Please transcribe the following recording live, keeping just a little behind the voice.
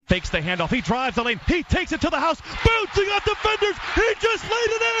fakes the handoff. He drives the lane. He takes it to the house. Bouncing on defenders. He just laid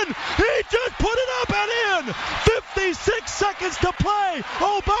it in. He just put it up and in. 56 seconds to play.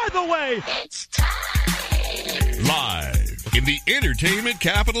 Oh, by the way, It's time. Live in the entertainment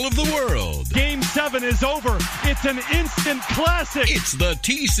capital of the world. Game 7 is over. It's an instant classic. It's the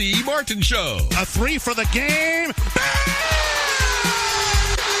T.C. Martin Show. A 3 for the game.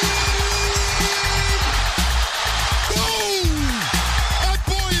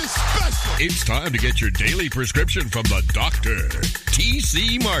 It's time to get your daily prescription from the doctor,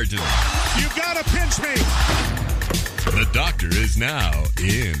 T.C. Martin. You gotta pinch me. The doctor is now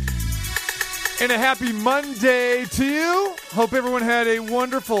in. And a happy Monday to you. Hope everyone had a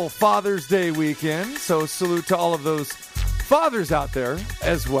wonderful Father's Day weekend. So salute to all of those fathers out there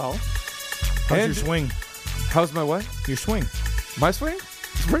as well. How's your swing? How's my what? Your swing. My swing?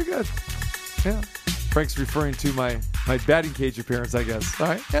 It's pretty good. Yeah. Frank's referring to my batting cage appearance, I guess. All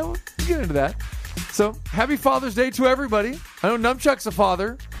right. Yeah, we'll get into that. So, happy Father's Day to everybody. I know Numchuck's a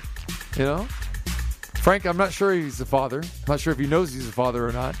father. You know? Frank, I'm not sure he's a father. I'm not sure if he knows he's a father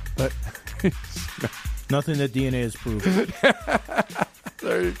or not. But Nothing that DNA has proved.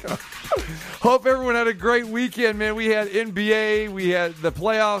 there you go. Hope everyone had a great weekend, man. We had NBA, we had the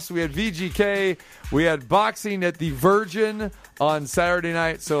playoffs, we had VGK, we had boxing at the Virgin on Saturday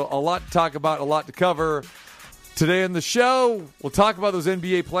night. So a lot to talk about, a lot to cover. Today on the show, we'll talk about those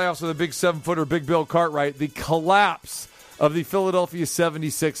NBA playoffs with a big 7-footer, Big Bill Cartwright, the collapse of the Philadelphia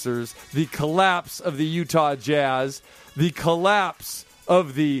 76ers, the collapse of the Utah Jazz, the collapse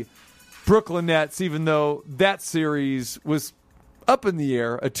of the Brooklyn Nets, even though that series was up in the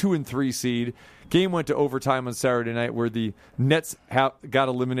air, a 2-3 seed. Game went to overtime on Saturday night where the Nets got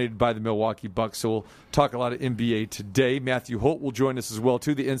eliminated by the Milwaukee Bucks. So we'll talk a lot of NBA today. Matthew Holt will join us as well,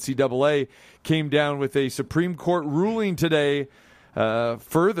 too. The NCAA came down with a Supreme Court ruling today,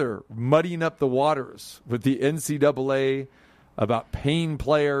 further muddying up the waters with the NCAA about paying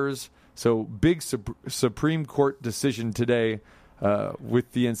players. So big Supreme Court decision today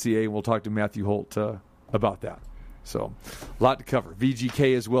with the NCAA. We'll talk to Matthew Holt about that. So, a lot to cover.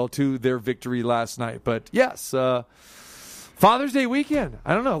 VGK as well, too, their victory last night. But, yes, Father's Day weekend.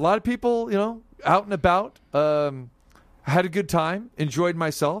 I don't know. A lot of people, out and about. Had a good time. Enjoyed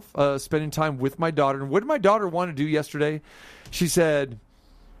myself, spending time with my daughter. And what did my daughter want to do yesterday? She said,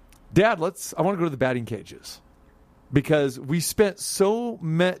 Dad, I want to go to the batting cages. Because we spent so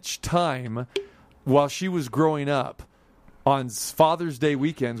much time while she was growing up on Father's Day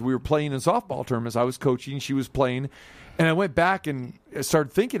weekends. We were playing in softball tournaments. I was coaching. She was playing. And I went back and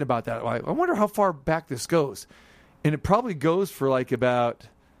started thinking about that. I wonder how far back this goes. And it probably goes for like about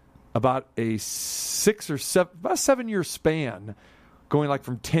a 7-year span, going like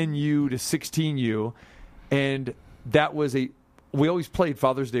from 10U to 16U. And that was we always played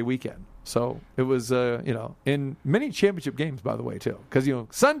Father's Day weekend. So it was, in many championship games, by the way, too. Because,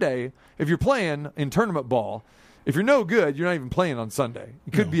 Sunday, if you're playing in tournament ball, if you're no good, you're not even playing on Sunday.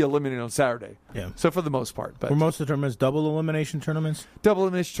 You could be eliminated on Saturday. Yeah. So for the most part. But were most of the tournaments double elimination tournaments? Double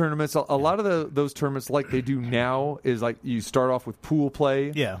elimination tournaments. A lot of those tournaments, like they do now, is like you start off with pool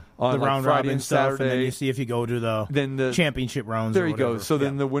play. Yeah. On the round Friday robin and stuff, Saturday. and then you see if you go to the championship rounds. There or you whatever. go. So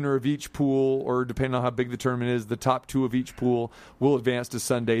then the winner of each pool, or depending on how big the tournament is, the top 2 of each pool will advance to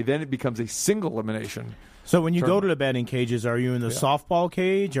Sunday. Then it becomes a single elimination. So when you go to the batting cages, are you in the softball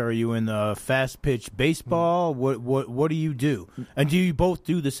cage? Are you in the fast pitch baseball? What do you do? And do you both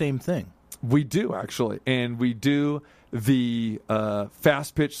do the same thing? We do, actually. And we do the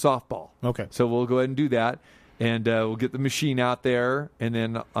fast pitch softball. Okay. So we'll go ahead and do that. And we'll get the machine out there. And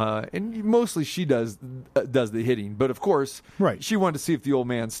then and mostly she does the hitting. But, of course, she wanted to see if the old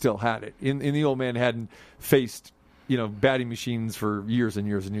man still had it. And the old man hadn't faced batting machines for years and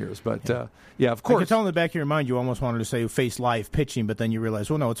years and years. But, of course. I could tell in the back of your mind you almost wanted to say face live pitching, but then you realize,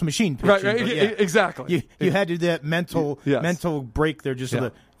 well, no, it's machine pitching. Right, exactly. You had to do that mental break there just a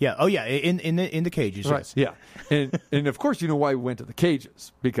little. Yeah. Oh, yeah. In the cages. Right. Yes. Yeah. And of course, you know why we went to the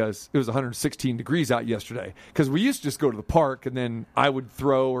cages, because it was 116 degrees out yesterday. Because we used to just go to the park and then I would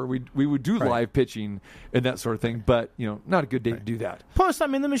throw, or we would do live pitching and that sort of thing. But not a good day to do that. Plus, the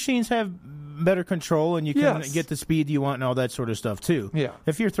machines have better control and you can get the speed you want and all that sort of stuff too. Yeah.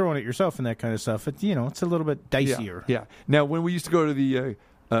 If you're throwing it yourself and that kind of stuff, it's a little bit dicier. Yeah. Now, when we used to go to the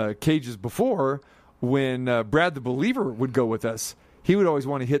cages before, when Brad the Believer would go with us, he would always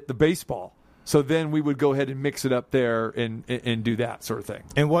want to hit the baseball. So then we would go ahead and mix it up there and do that sort of thing.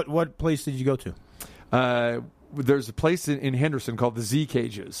 And what place did you go to? There's a place in Henderson called the Z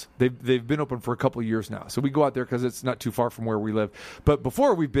Cages. They've been open for a couple of years now. So we go out there because it's not too far from where we live. But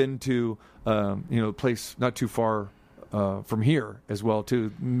before, we've been to a place not too far from here as well,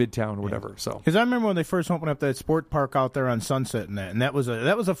 too, Midtown or whatever. So because I remember when they first opened up that sport park out there on Sunset and that was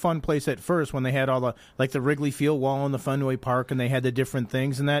a fun place at first when they had all the Wrigley Field wall and the Fenway Park and they had the different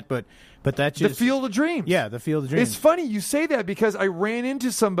things and that, but that just the Field of Dreams. Yeah, the Field of Dreams. It's funny you say that because I ran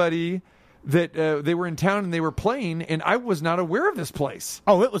into somebody that they were in town and they were playing, and I was not aware of this place.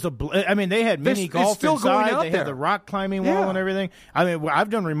 Oh, it was they had mini golf still inside. Going out they there. had the rock climbing wall and everything. I mean, I've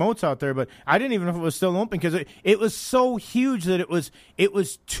done remotes out there, but I didn't even know if it was still open because it was so huge that it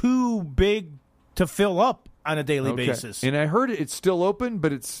was too big to fill up on a daily basis. And I heard it's still open,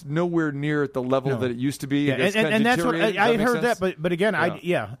 but it's nowhere near at the level that it used to be. Yeah, and that's what I heard sense? that. But again,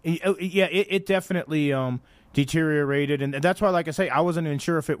 it definitely. Deteriorated, and that's why, like I say, I wasn't even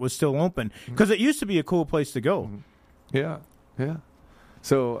sure if it was still open because it used to be a cool place to go. Yeah.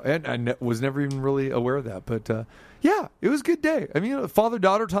 So, and I was never even really aware of that, but it was a good day. I mean,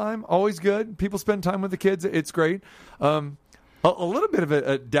 father-daughter time, always good. People spend time with the kids; it's great. A little bit of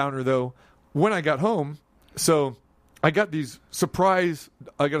a downer though when I got home. So, I got a surprise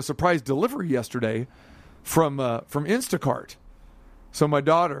delivery yesterday from Instacart. So my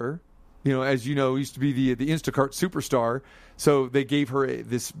daughter, as you know, used to be the Instacart superstar. So they gave her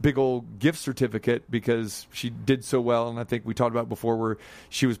this big old gift certificate because she did so well. And I think we talked about before where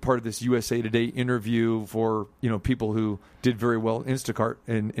she was part of this USA Today interview for, people who did very well in Instacart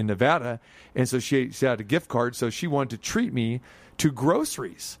in Nevada. And so she had a gift card. So she wanted to treat me to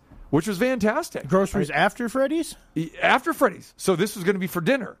groceries, which was fantastic. Groceries after Freddy's? After Freddy's. So this was going to be for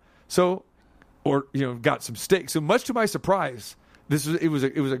dinner. So, got some steak. So much to my surprise, it was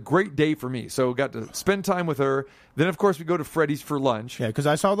a great day for me. So got to spend time with her. Then of course we go to Freddy's for lunch. Yeah, because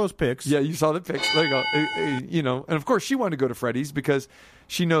I saw those pics. Yeah, you saw the pics. There you go. And of course she wanted to go to Freddy's because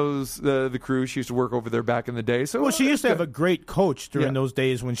she knows the crew. She used to work over there back in the day. So she used to have a great coach during those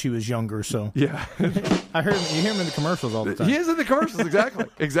days when she was younger. So yeah, I heard you hear him in the commercials all the time. He is in the commercials exactly.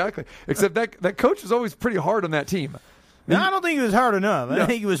 Except that coach was always pretty hard on that team. No, I don't think it was hard enough. I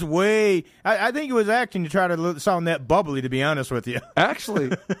think it was I think it was acting to try to sound that bubbly, to be honest with you.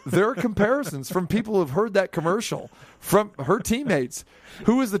 Actually, there are comparisons from people who have heard that commercial from her teammates.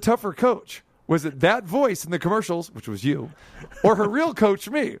 Who was the tougher coach? Was it that voice in the commercials, which was you, or her real coach,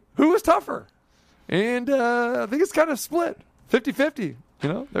 me? Who was tougher? And I think it's kind of split, 50-50.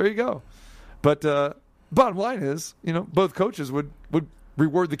 There you go. But bottom line is, both coaches would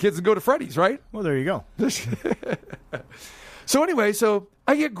reward the kids and go to Freddy's, right? Well, there you go. So anyway,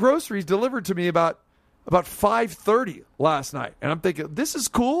 I get groceries delivered to me about 5:30 last night, and I'm thinking, this is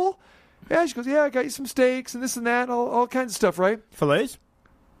cool. Yeah, she goes, yeah, I got you some steaks and this and that, all kinds of stuff, right? Fillets?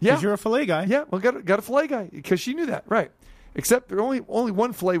 Yeah, because you're a fillet guy. Yeah, well, got a fillet guy because she knew that, right? Except there only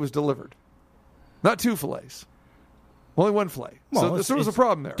one fillet was delivered, not two fillets. Only one fillet. Well, so there was a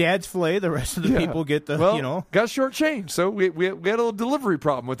problem there. Dad's fillet. The rest of the people get the, got shortchanged. So we had a little delivery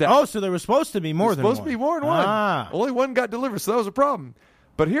problem with that. Oh, so there was supposed to be more than one. Supposed to be more than one. Only one got delivered, so that was a problem.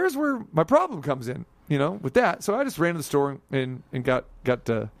 But here's where my problem comes in, with that. So I just ran to the store and got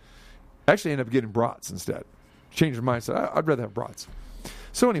actually ended up getting brats instead. Changed my mind. Said I'd rather have brats.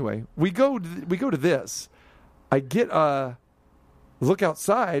 So anyway, we go to this. I get look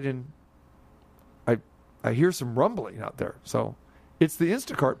outside and I hear some rumbling out there. So it's the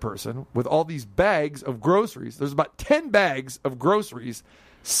Instacart person with all these bags of groceries. There's about 10 bags of groceries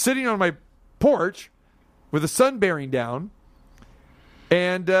sitting on my porch with the sun bearing down.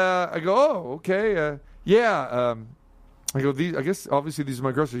 And I go, oh, okay. I go, I guess obviously these are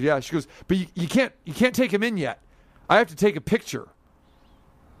my groceries. Yeah. She goes, but you can't take them in yet. I have to take a picture.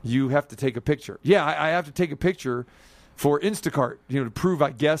 You have to take a picture. Yeah, I have to take a picture for Instacart, to prove,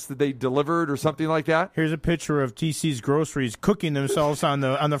 I guess, that they delivered or something like that. Here's a picture of TC's groceries cooking themselves on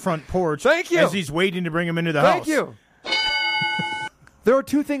the front porch. Thank you. As he's waiting to bring them into the house. Thank you. There are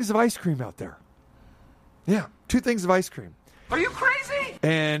 2 things of ice cream out there. Yeah, 2 things of ice cream. Are you crazy?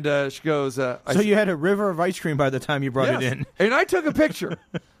 And she goes... you had a river of ice cream by the time you brought it in. And I took a picture.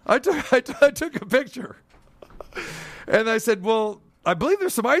 I took a picture. And I said, well, I believe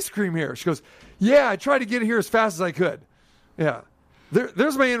there's some ice cream here. She goes, yeah, I tried to get it here as fast as I could. Yeah.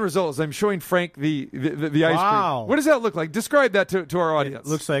 There's my end results. I'm showing Frank the ice cream. What does that look like? Describe that to our audience. It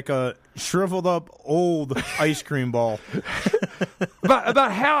looks like a shriveled up old ice cream ball.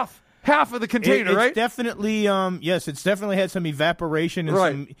 about half of the container, right? Definitely, yes, it's definitely had some evaporation and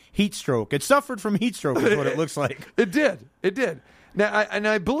some heat stroke. It suffered from heat stroke is what it looks like. It did. Now,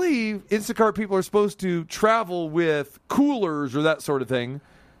 I believe Instacart people are supposed to travel with coolers or that sort of thing,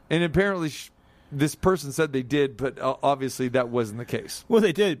 and apparently this person said they did, but obviously that wasn't the case. Well,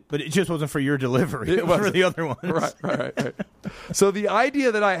 they did, but it just wasn't for your delivery. It was for the other ones. Right. So the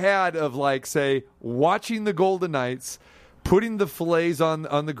idea that I had of, like, say, watching the Golden Knights, putting the fillets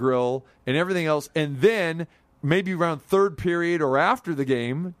on the grill and everything else, and then maybe around third period or after the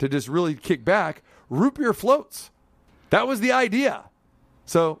game to just really kick back, root beer floats. That was the idea.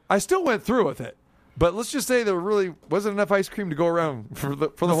 So I still went through with it. But let's just say there really wasn't enough ice cream to go around for the whole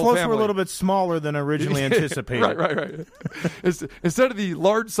family. The floats were a little bit smaller than originally anticipated. Right. Instead of the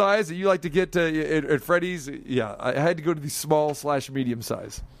large size that you like to get at Freddy's, I had to go to the small/medium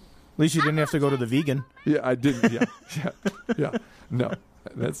size. At least you didn't have to go to the vegan. Yeah, I didn't. Yeah. No,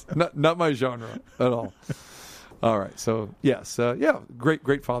 that's not my genre at all. All right. So, yes.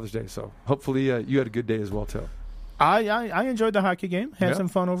 Great Father's Day. So hopefully you had a good day as well, too. I enjoyed the hockey game. Had some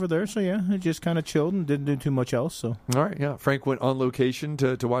fun over there. So, I just kind of chilled and didn't do too much else. So. All right, yeah. Frank went on location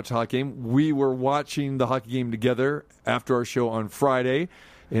to watch the hockey game. We were watching the hockey game together after our show on Friday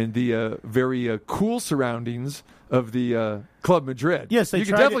in the very cool surroundings of the Club Madrid. Yes, you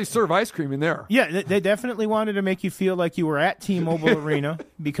can definitely serve ice cream in there. Yeah, they definitely wanted to make you feel like you were at T-Mobile Arena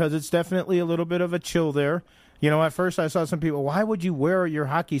because it's definitely a little bit of a chill there. At first I saw some people, why would you wear your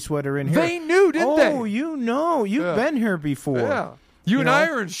hockey sweater in here? They knew, didn't they? Oh, you've been here before. Yeah. You and I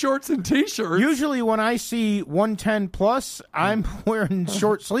are in shorts and T-shirts. Usually when I see 110 plus, I'm wearing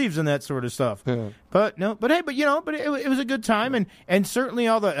short sleeves and that sort of stuff. Yeah. But it was a good time, and certainly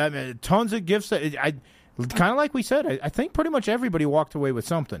all the tons of gifts. That kind of like we said, I think pretty much everybody walked away with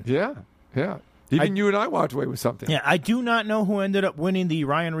something. Yeah. Even you and I walked away with something. Yeah, I do not know who ended up winning the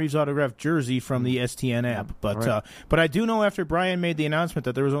Ryan Reeves autographed jersey from the STN app, but I do know after Brian made the announcement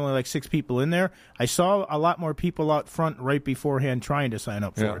that there was only like 6 people in there, I saw a lot more people out front right beforehand trying to sign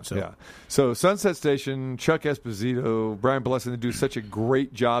up for it. So Sunset Station, Chuck Esposito, Brian Blessing, they do such a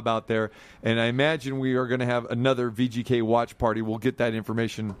great job out there, and I imagine we are going to have another VGK watch party. We'll get that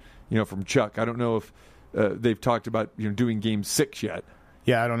information, from Chuck. I don't know if they've talked about doing Game 6 yet.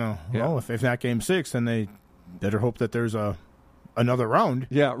 Yeah, I don't know. Yeah. Well, if not Game 6, then they better hope that there's another round.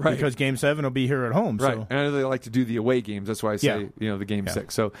 Yeah, right. Because Game 7 will be here at home. Right. So. And I know they like to do the away games. That's why I say, the Game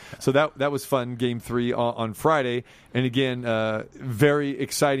 6. So that was fun, Game 3 on Friday. And again, very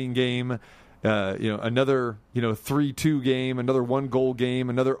exciting game. Another, 3-2 game, another 1-goal game,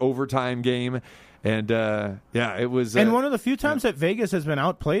 another overtime game. And, it was... and one of the few times that Vegas has been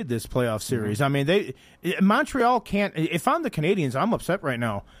outplayed this playoff series. Mm-hmm. I mean, Montreal can't... If I'm the Canadians, I'm upset right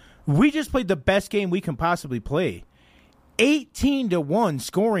now. We just played the best game we can possibly play. 18-1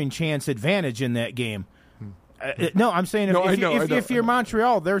 scoring chance advantage in that game. No, I'm saying if you're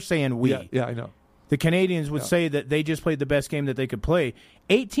Montreal, they're saying we. Yeah, I know. The Canadians would say that they just played the best game that they could play.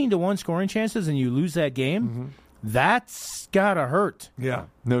 18-1 scoring chances and you lose that game, that's got to hurt. Yeah,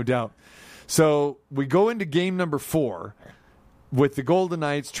 no doubt. So we go into game number 4 with the Golden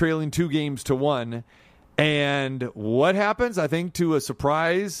Knights trailing 2-1. And what happens? I think to a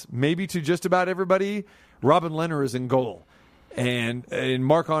surprise, maybe to just about everybody, Robin Lehner is in goal. And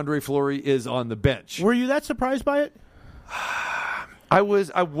Marc-Andre Fleury is on the bench. Were you that surprised by it? I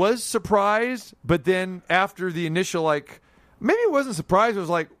was surprised, but then after the initial, maybe it wasn't surprised. It was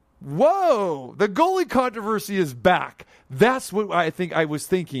like, whoa, the goalie controversy is back. That's what I think I was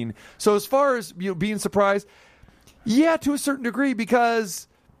thinking. So as far as being surprised, yeah, to a certain degree, because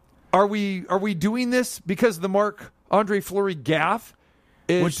are we doing this because of the Marc-Andre Fleury gaffe?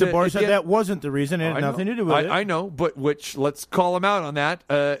 Which the bar said that wasn't the reason. It had nothing to do with it. I know, but let's call them out on that.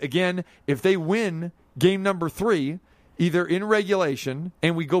 Again, if they win game number 3, either in regulation,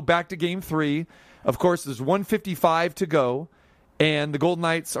 and we go back to game 3, of course, there's 1:55 to go, and the Golden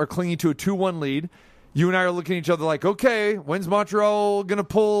Knights are clinging to a 2-1 lead. You and I are looking at each other like, okay, when's Montreal going to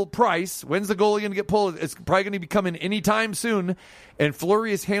pull Price? When's the goalie going to get pulled? It's probably going to be coming anytime soon. And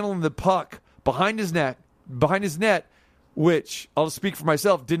Fleury is handling the puck behind his net, which, I'll speak for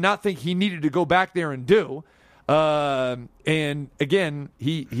myself, did not think he needed to go back there and do. And again,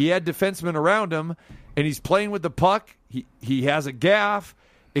 he had defensemen around him, and he's playing with the puck. He has a gaff.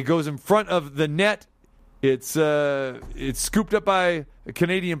 It goes in front of the net. It's scooped up by a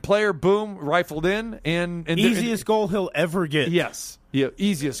Canadian player. Boom, rifled in, and easiest goal he'll ever get. Yes,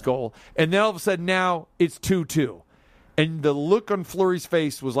 easiest goal. And then all of a sudden, now it's 2-2, and the look on Fleury's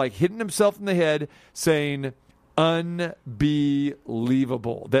face was like hitting himself in the head, saying, "Unbelievable!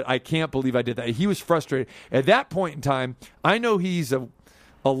 That I can't believe I did that." He was frustrated at that point in time. I know he's a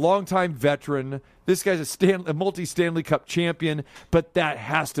longtime veteran. This guy's a multi-Stanley Cup champion, but that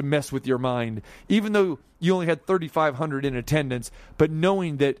has to mess with your mind. Even though you only had 3,500 in attendance, but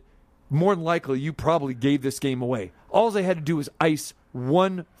knowing that more than likely you probably gave this game away. All they had to do was ice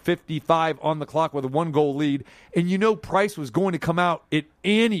 1:55 on the clock with a 1-goal lead, and you know Price was going to come out at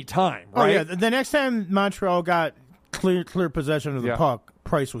any time, right? Oh, yeah. The next time Montreal got clear possession of the puck,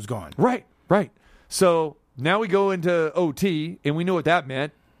 Price was gone. Right. So now we go into OT, and we know what that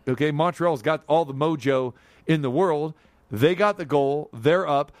meant. Okay, Montreal's got all the mojo in the world. They got the goal. They're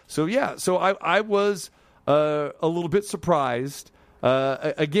up. So, yeah, I was a little bit surprised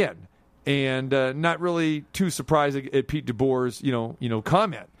again, and not really too surprised at Pete DeBoer's,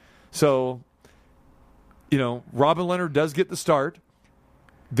 comment. So, Robin Leonard does get the start.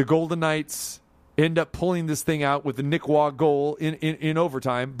 The Golden Knights end up pulling this thing out with the Nick Waugh goal in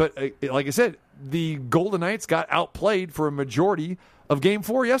overtime. But like I said, the Golden Knights got outplayed for a majority of Game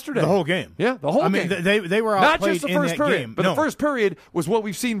 4 yesterday. The whole game. Yeah, the whole game. They were not outplayed just the first period, game. but the first period was what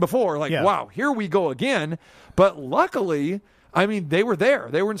we've seen before. Wow, here we go again. But luckily, they were there.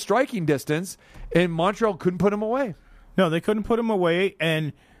 They were in striking distance, and Montreal couldn't put them away. No, they couldn't put them away,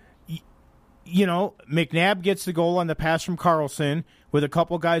 and McNabb gets the goal on the pass from Carlson with a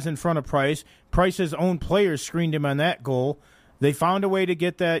couple guys in front of Price. Price's own players screened him on that goal. They found a way to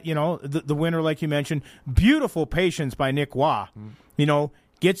get that, the winner, like you mentioned. Beautiful patience by Nick Waugh.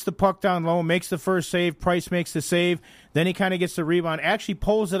 Gets the puck down low, makes the first save. Price makes the save. Then he kind of gets the rebound, actually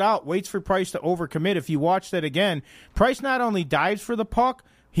pulls it out, waits for Price to overcommit. If you watch that again, Price not only dives for the puck,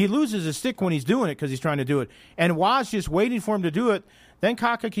 he loses his stick when he's doing it because he's trying to do it. And Waugh's just waiting for him to do it. Then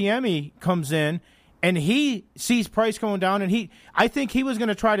Kakakiyemi comes in, and he sees Price going down, and I think he was going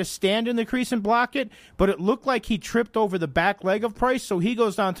to try to stand in the crease and block it, but it looked like he tripped over the back leg of Price, so he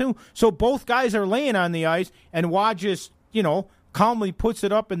goes down too. So both guys are laying on the ice, and Waugh just, calmly puts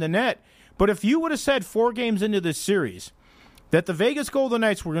it up in the net. But if you would have said 4 games into this series that the Vegas Golden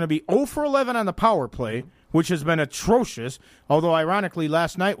Knights were going to be 0 for 11 on the power play, which has been atrocious, although ironically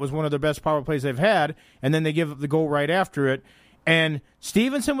last night was one of their best power plays they've had, and then they give up the goal right after it, and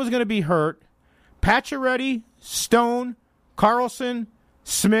Stevenson was going to be hurt, Pacioretty, Stone, Carlson,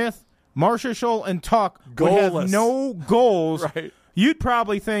 Smith, Marchessault, and Tuck would have no goals. Right. You'd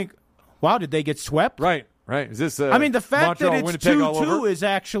probably think, wow, did they get swept? Right. Is this? The fact Montreal, that it's Winnipeg 2-2 is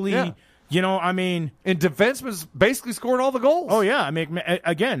actually, Yeah. And defenseman's basically scoring all the goals. Oh yeah,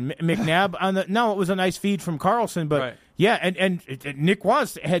 again, McNabb on the. No, it was a nice feed from Carlson, but right. Yeah, and Nick Waugh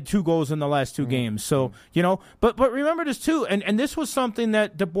had 2 goals in the last 2 games. So but remember this too, and this was something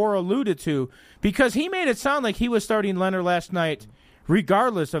that DeBoer alluded to because he made it sound like he was starting Leonard last night,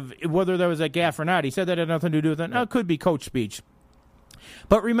 regardless of whether there was a gaff or not. He said that had nothing to do with it. Now it could be coach speech.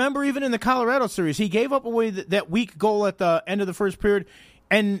 But remember, even in the Colorado series, he gave up away that weak goal at the end of the first period.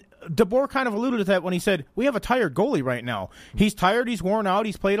 And DeBoer kind of alluded to that when he said, we have a tired goalie right now. He's tired. He's worn out.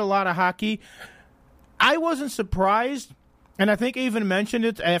 He's played a lot of hockey. I wasn't surprised, and I think I even mentioned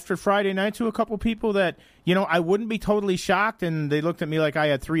it after Friday night to a couple people that, I wouldn't be totally shocked, and they looked at me like I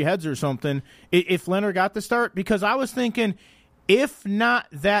had 3 heads or something, if Leonard got the start, because I was thinking, if not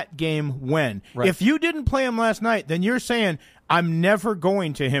that game, when? Right. If you didn't play him last night, then you're saying, I'm never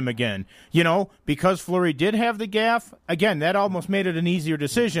going to him again. Because Fleury did have the gaff. Again, that almost made it an easier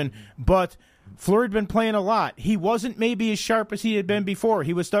decision. But Fleury had been playing a lot. He wasn't maybe as sharp as he had been before.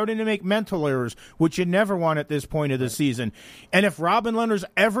 He was starting to make mental errors, which you never want at this point of the season. And if Robin Leonard's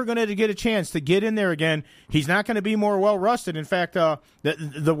ever going to get a chance to get in there again, he's not going to be more well-rusted. In fact,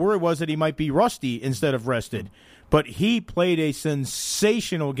 the word was that he might be rusty instead of rested. But he played a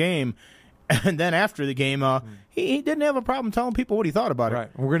sensational game. And then after the game, he didn't have a problem telling people what he thought about it. Right.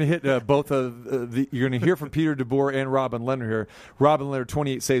 We're going to hit both of you're going to hear from Peter DeBoer and Robin Leonard here. Robin Leonard,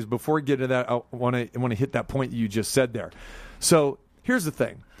 28 saves. Before we get to that, I want to hit that point that you just said there. So here's the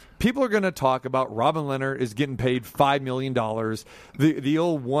thing. People are going to talk about Robin Leonard is getting paid $5 million, the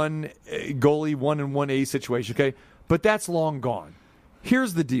old one goalie 1-1A situation, okay? But that's long gone.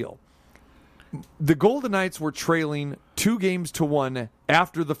 Here's the deal. The Golden Knights were trailing 2-1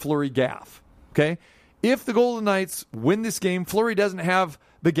 after the Fleury gaff. Okay? If the Golden Knights win this game, Fleury doesn't have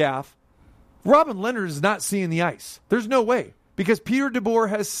the gaff, Robin Leonard is not seeing the ice. There's no way. Because Peter DeBoer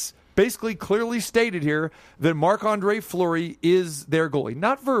has basically clearly stated here that Marc-Andre Fleury is their goalie.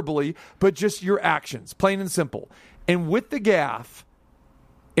 Not verbally, but just your actions, plain and simple. And with the gaff,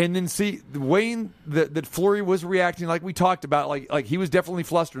 and then see the way that Fleury was reacting, like we talked about, like he was definitely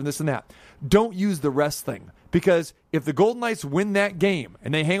flustered and this and that. Don't use the rest thing, because if the Golden Knights win that game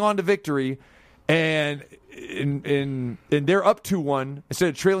and they hang on to victory, and they're up 2-1 instead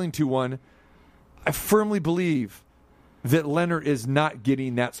of trailing 2-1, I firmly believe that Leonard is not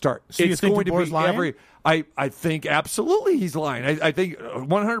getting that start. So it's going to be lying? I think absolutely he's lying. I think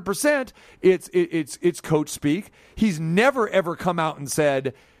 100% it's coach speak. He's never ever come out and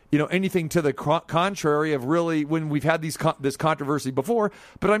said, anything to the contrary of really when we've had this controversy before.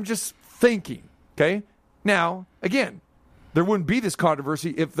 But I'm just thinking, okay? Now, again, there wouldn't be this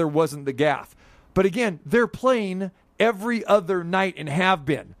controversy if there wasn't the gaff. But again, they're playing every other night and have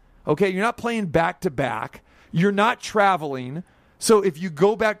been. Okay, you're not playing back-to-back. You're not traveling. So if you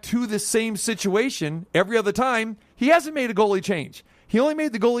go back to the same situation every other time, he hasn't made a goalie change. He only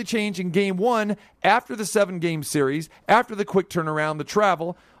made the goalie change in Game 1 after the 7-game series, after the quick turnaround, the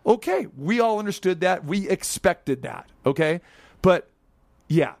travel. Okay, we all understood that. We expected that, okay? But,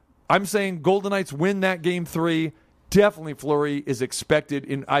 yeah, I'm saying Golden Knights win that Game 3. Definitely Fleury is expected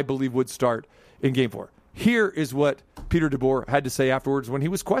and I believe would start in Game 4. Here is what Peter DeBoer had to say afterwards when he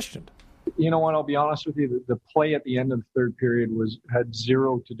was questioned. You know what? I'll be honest with you. The play at the end of the third period had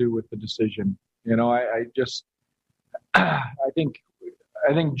zero to do with the decision. I think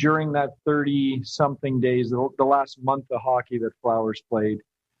during that 30-something days, the last month of hockey that Flowers played,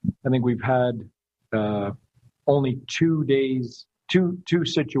 I think we've had only 2 days, two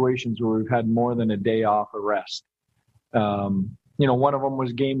situations where we've had more than a day off of rest. One of them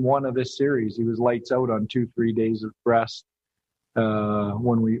was Game 1 of this series. He was lights out on 2-3 days of rest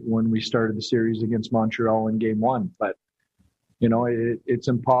when we started the series against Montreal in Game 1. But it's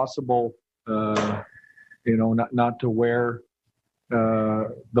impossible, not to wear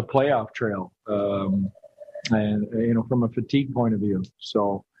the playoff trail, and from a fatigue point of view.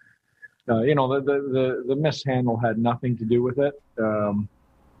 So, the mishandle had nothing to do with it.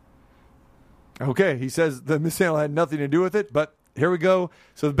 Okay, he says the mishandle had nothing to do with it, but here we go.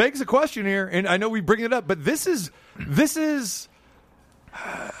 So it begs a question here, and I know we bring it up, but this is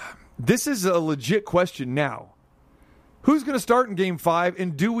a legit question now. Who's going to start in Game 5,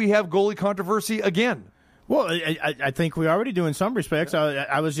 and do we have goalie controversy again? Well, I think we already do in some respects.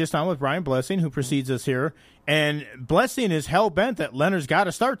 I was just on with Brian Blessing, who precedes us here, and Blessing is hell-bent that Leonard's got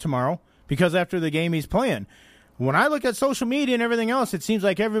to start tomorrow because after the game he's playing. When I look at social media and everything else, it seems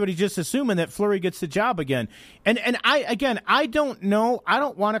like everybody's just assuming that Fleury gets the job again. And I don't know. I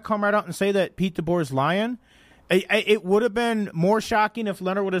don't want to come right out and say that Pete DeBoer's lying. It would have been more shocking if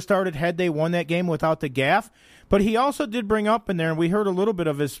Leonard would have started had they won that game without the gaff. But he also did bring up in there, and we heard a little bit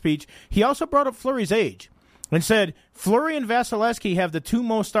of his speech, he also brought up Fleury's age and said Fleury and Vasilevsky have the 2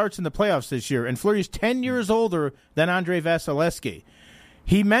 most starts in the playoffs this year, and Fleury's 10 years older than Andrei Vasilevsky.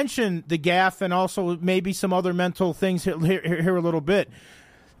 He mentioned the gaff and also maybe some other mental things here a little bit.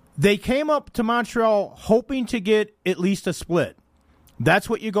 They came up to Montreal hoping to get at least a split. That's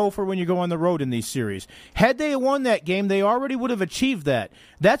what you go for when you go on the road in these series. Had they won that game, they already would have achieved that.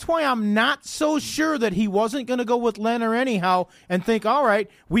 That's why I'm not so sure that he wasn't going to go with Leonard anyhow and think, all right,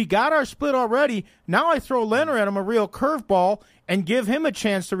 we got our split already. Now I throw Leonard at him a real curveball and give him a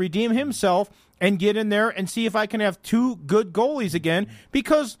chance to redeem himself and get in there and see if I can have 2 good goalies again,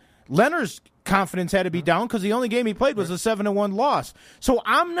 because Leonard's confidence had to be down because the only game he played was a 7-1 loss. So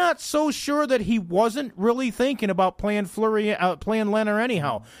I'm not so sure that he wasn't really thinking about playing Leonard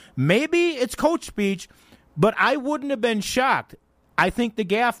anyhow. Maybe it's coach speech, but I wouldn't have been shocked. I think the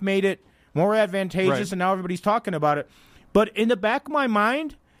gaff made it more advantageous, and now everybody's talking about it. But in the back of my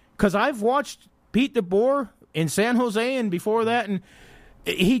mind, because I've watched Pete DeBoer in San Jose and before that, and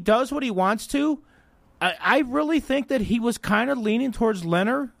he does what he wants to. I really think that he was kind of leaning towards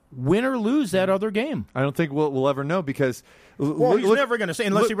Leonard, win or lose that other game. I don't think we'll ever know because he's never going to say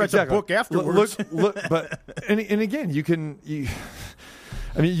unless he writes a book afterwards. And again, you can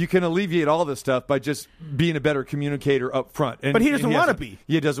alleviate all this stuff by just being a better communicator up front. But he doesn't want to be.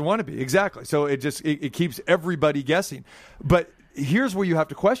 He doesn't want to be, exactly. So it keeps everybody guessing. But here's where you have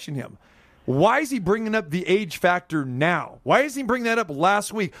to question him. Why is he bringing up the age factor now? Why is he bringing that up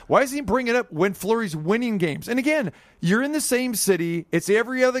last week? Why is he bringing it up when Fleury's winning games? And again, you're in the same city. It's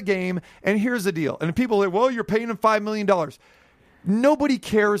every other game. And here's the deal. And people are like, well, you're paying him $5 million. Nobody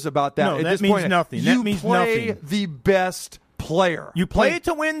cares about that at this point. That means nothing. You play the best player. You play it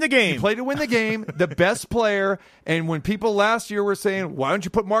to win the game. You play to win the game, the best player. And when people last year were saying, why don't you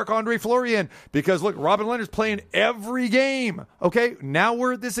put Marc-Andre Fleury in? Because, look, Robin Lehner's playing every game. Okay, now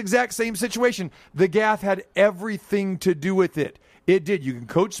we're at this exact same situation. The gaff had everything to do with it. It did. You can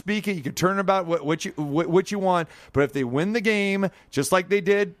coach speak it. You can turn about what you want. But if they win the game, just like they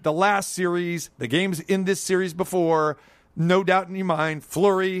did the last series, the games in this series before, no doubt in your mind,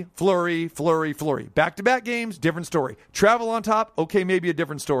 Fleury. Back-to-back games, different story. Travel on top, okay, maybe a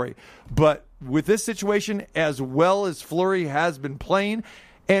different story. But with this situation, as well as Fleury has been playing,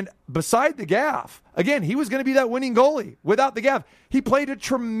 and beside the gaff, Again, he was going to be that winning goalie without the gaff. He played a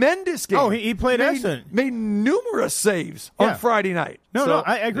tremendous game. Oh, he played excellent. Made numerous saves on Friday night. No,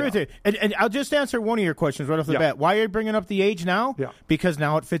 I agree with you. And I'll just answer one of your questions right off the bat. Why are you bringing up the age now? Yeah. Because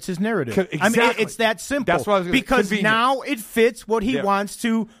now it fits his narrative. Exactly. I mean, it's that simple. That's what I was going to say. Because now it fits what he wants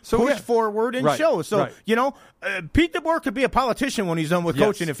to push forward and show. So, Pete DeBoer could be a politician when he's done with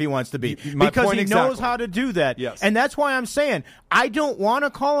coaching if he wants to be. Because he knows how to do that. Yes. And that's why I'm saying I don't want to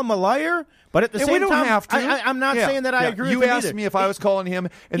call him a liar, but at the same time, we don't have to. I'm not saying that I agree with you him asked either. me if I was calling him,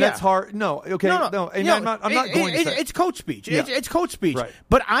 and that's hard. No, okay, no. And I'm not going to say. It's coach speech. Yeah. It's coach speech. Right.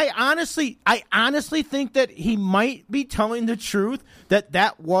 But I honestly think that he might be telling the truth,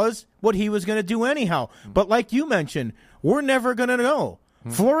 that was what he was going to do anyhow. But like you mentioned, we're never going to know.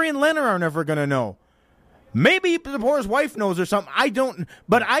 Fleury and Leonard are never going to know. Maybe DeBoer's wife knows or something. I don't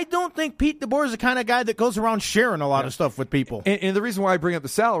think Pete DeBoer is the kind of guy that goes around sharing a lot of stuff with people. And the reason why I bring up the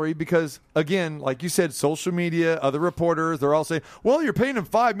salary, because, again, like you said, social media, other reporters, they're all saying, well, you're paying him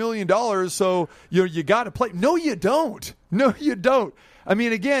 $5 million, so you got to play. No, you don't. No, you don't. I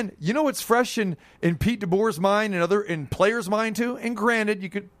mean, again, what's fresh in Pete DeBoer's mind and in players' mind too? And granted,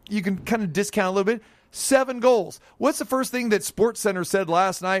 you can kind of discount a little bit. 7 goals. What's the first thing that SportsCenter said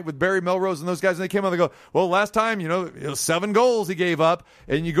last night with Barry Melrose and those guys? And they came out and they go, well, last time, it was 7 goals he gave up.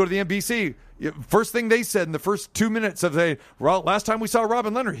 And you go to the NBC. First thing they said in the first 2 minutes of last time we saw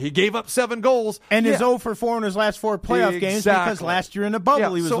Robin Leonard, he gave up 7 goals. And is 0 for 4 in his last 4 playoff games because last year in the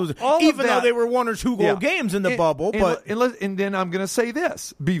bubble he was losing. Even though they were 1 or 2 goal games in the bubble. And then I'm going to say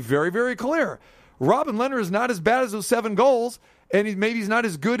this. Be very, very clear. Robin Leonard is not as bad as those 7 goals. And maybe he's not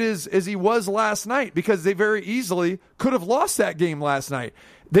as good as he was last night because they very easily could have lost that game last night.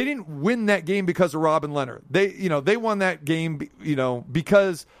 They didn't win that game because of Robin Leonard. They won that game,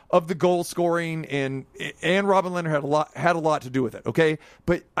 because of the goal scoring and Robin Leonard had a lot to do with it. Okay,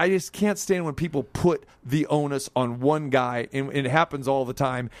 but I just can't stand when people put the onus on one guy, and it happens all the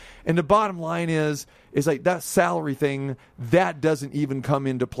time. And the bottom line is like that salary thing that doesn't even come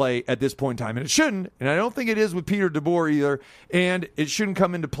into play at this point in time, and it shouldn't. And I don't think it is with Peter DeBoer either, and it shouldn't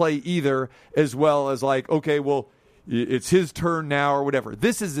come into play either. As well as like, okay, well, it's his turn now or whatever.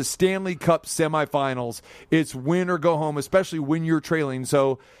 This is the Stanley Cup semifinals. It's win or go home, especially when you're trailing.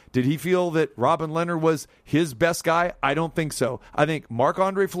 So did he feel that Robin Leonard was his best guy? I don't think so. I think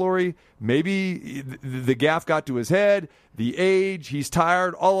Marc-Andre Fleury, maybe the gaff got to his head, the age, he's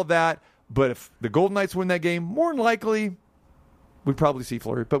tired, all of that. But if the Golden Knights win that game, more than likely, we'd probably see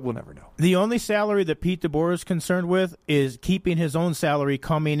Fleury, but we'll never know. The only salary that Pete DeBoer is concerned with is keeping his own salary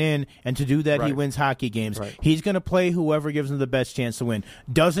coming in, and to do that, he wins hockey games. Right. He's going to play whoever gives him the best chance to win.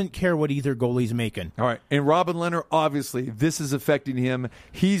 Doesn't care what either goalie's making. All right. And Robin Leonard, obviously, this is affecting him.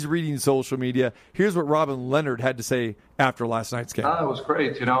 He's reading social media. Here's what Robin Leonard had to say after last night's game. It was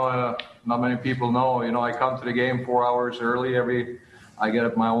great. Not many people know. I come to the game 4 hours early. I get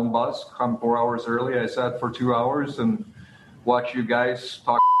up my own bus, come 4 hours early. I sat for 2 hours and watch you guys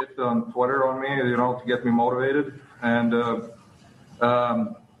talk shit on Twitter on me, to get me motivated. And, it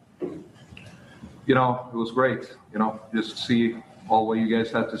was great, just to see all what you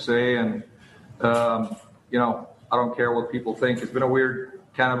guys had to say. And, I don't care what people think. It's been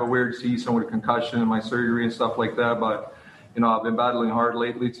kind of a weird season with concussion and my surgery and stuff like that. But, I've been battling hard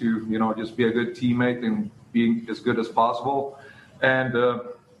lately to, just be a good teammate and being as good as possible. And, I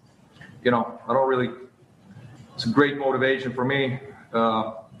don't really, it's a great motivation for me.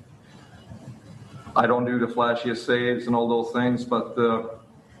 I don't do the flashiest saves and all those things, but,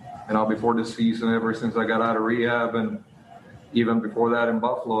 before this season, ever since I got out of rehab and even before that in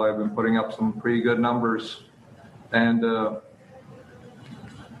Buffalo, I've been putting up some pretty good numbers. And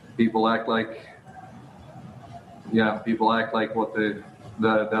people act like what that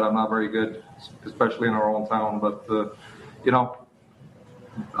I'm not very good, especially in our own town. But,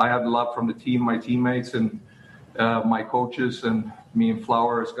 I have the love from the team, my teammates, and my coaches, and me and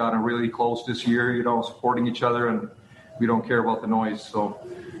Flower has gotten really close this year, supporting each other, and we don't care about the noise. So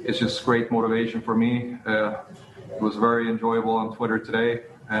it's just great motivation for me. It was very enjoyable on Twitter today,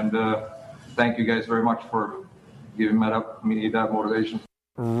 and thank you guys very much for giving me that motivation.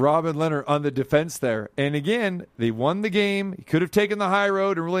 Robin Leonard on the defense there. And again, they won the game. He could have taken the high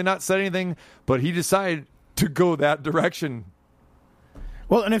road and really not said anything, but he decided to go that direction.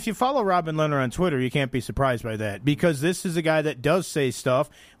 Well, and if you follow Robin Leonard on Twitter, you can't be surprised by that, because this is a guy that does say stuff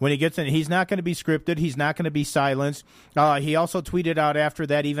when he gets in. He's not going to be scripted. He's not going to be silenced. He also tweeted out after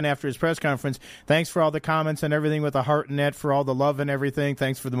that, even after his press conference, thanks for all the comments and everything with the heart and net, for all the love and everything.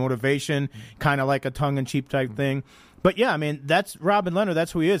 Thanks for the motivation, kind of like a tongue-in-cheek type thing. But, yeah, I mean, that's Robin Leonard.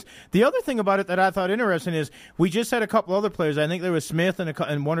 That's who he is. The other thing about it that I thought interesting is we just had a couple other players. I think there was Smith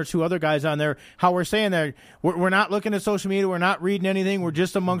and one or two other guys on there, how we're saying that we're not looking at social media. We're not reading anything. We're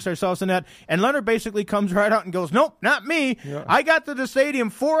just amongst ourselves and that. And Leonard basically comes right out and goes, nope, not me. Yeah. I got to the stadium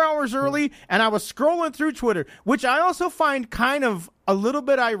 4 hours early, and I was scrolling through Twitter, which I also find kind of a little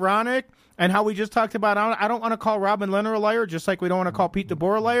bit ironic. And how we just talked about, I don't want to call Robin Leonard a liar, just like we don't want to call Pete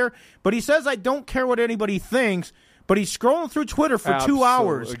DeBoer a liar. But he says, I don't care what anybody thinks. But he's scrolling through Twitter for 2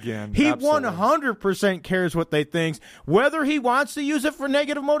 hours. He 100% cares what they think. Whether he wants to use it for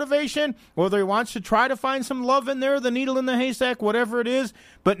negative motivation, whether he wants to try to find some love in there, the needle in the haystack, whatever it is.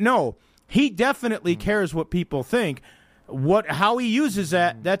 But no, he definitely cares what people think. How he uses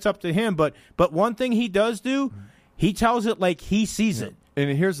that's up to him. But one thing he does do, he tells it like he sees it. And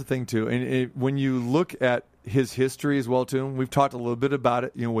here's the thing, too. And when you look at his history as well, too, we've talked a little bit about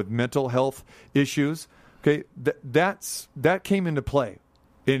it, with mental health issues. Okay, that came into play.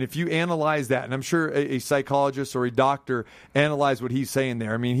 And if you analyze that, and I'm sure a psychologist or a doctor analyze what he's saying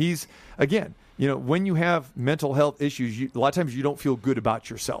there. I mean, he's, again, when you have mental health issues, a lot of times you don't feel good about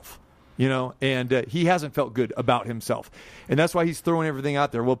yourself. And he hasn't felt good about himself. And that's why he's throwing everything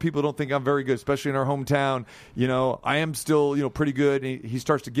out there. Well, people don't think I'm very good, especially in our hometown. I am still, pretty good. And he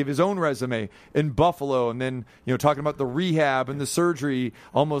starts to give his own resume in Buffalo and then, talking about the rehab and the surgery,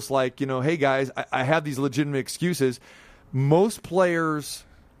 almost like, hey, guys, I have these legitimate excuses. Most players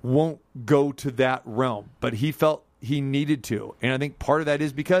won't go to that realm, but he felt he needed to. And I think part of that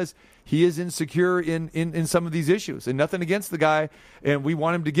is because he is insecure in some of these issues. And nothing against the guy, and we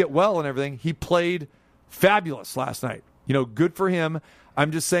want him to get well and everything. He played fabulous last night. Good for him.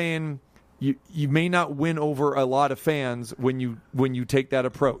 I'm just saying you may not win over a lot of fans when you take that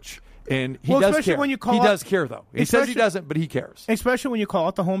approach. And he does care. When you call does care, though. He says he doesn't, but he cares. Especially when you call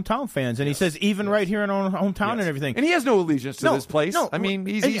out the hometown fans. And he says, even right here in our own hometown and everything. And he has no allegiance to this place. No. I mean,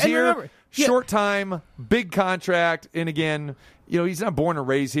 he's here, remember, short time, big contract. And again, he's not born and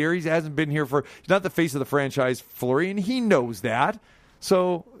raised here. He hasn't been here he's not the face of the franchise, Fleury, and he knows that.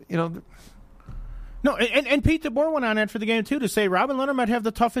 So, No, and Pete DeBoer went on after the game, too, to say Robin Leonard might have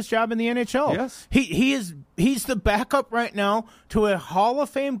the toughest job in the NHL. Yes. He's the backup right now to a Hall of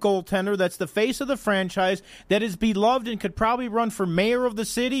Fame goaltender that's the face of the franchise, that is beloved and could probably run for mayor of the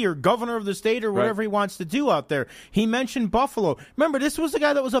city or governor of the state or whatever he wants to do out there. He mentioned Buffalo. Remember, this was the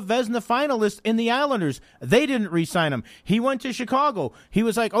guy that was a Vezina finalist in the Islanders. They didn't re-sign him. He went to Chicago. He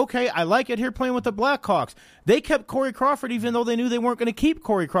was like, okay, I like it here playing with the Blackhawks. They kept Corey Crawford even though they knew they weren't going to keep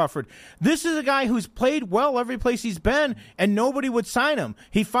Corey Crawford. This is a guy who's played well every place he's been, and nobody would sign him.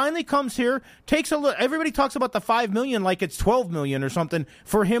 He finally comes here, takes a look. Everybody talks about the $5 million like it's $12 million or something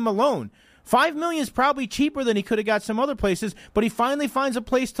for him alone. $5 million is probably cheaper than he could have got some other places, but he finally finds a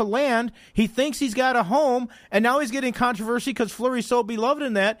place to land. He thinks he's got a home, and now he's getting controversy because Fleury's so beloved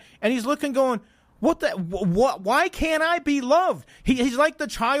in that, and he's looking going, why can't I be loved? He's like the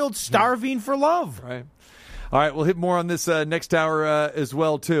child starving for love. Right. All right, we'll hit more on this next hour as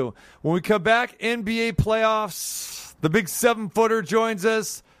well, too. When we come back, NBA playoffs, the big 7-footer joins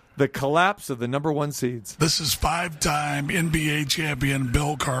us, the collapse of the number 1 seeds. This is 5-time NBA champion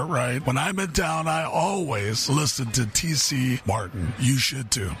Bill Cartwright. When I'm in town, I always listen to TC Martin. You should,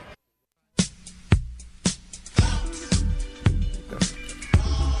 too.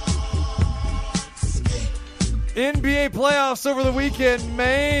 NBA playoffs over the weekend,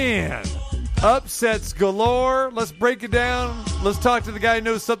 man. Upsets galore. Let's break it down. Let's talk to the guy who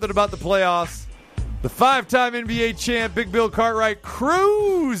knows something about the playoffs. The 5-time NBA champ, Big Bill Cartwright,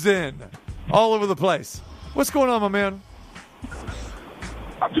 cruising all over the place. What's going on, my man?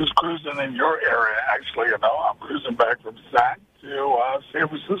 I'm just cruising in your area, actually. I'm cruising back from Sac to San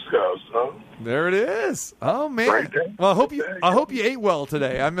Francisco. So there it is. Oh, man. Great day. Well, I hope you ate well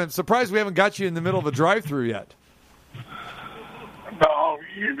today. I'm surprised we haven't got you in the middle of a drive-through yet. No,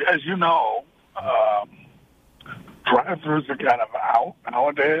 as you know, drive-thrus are kind of out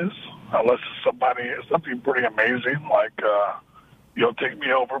nowadays, unless it's something pretty amazing, like you'll take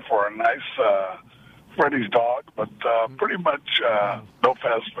me over for a nice Freddy's dog, but pretty much no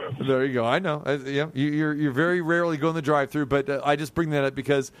fast food. There you go. I know. You're very rarely going the drive-through, but I just bring that up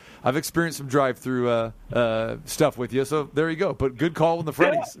because I've experienced some drive-through stuff with you. So there you go. But good call with the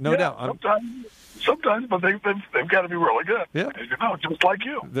Freddy's, no doubt. Sometimes, but they've got to be really good. Yeah, as you know, just like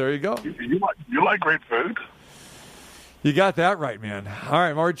you. There you go. You like great food. You got that right, man. All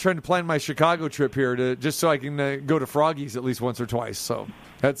right, I'm already trying to plan my Chicago trip here just so I can go to Froggy's at least once or twice. So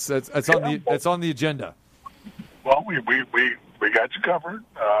that's on the agenda. Well, we got you covered.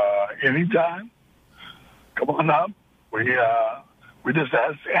 Anytime, come on up. We just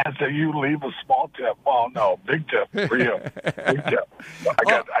ask that you leave a small tip. Well, no, big tip for you. Big tip.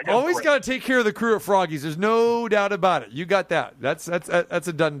 Always got to take care of the crew at Froggies. There's no doubt about it. You got that. That's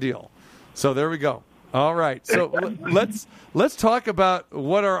a done deal. So there we go. All right. So let's talk about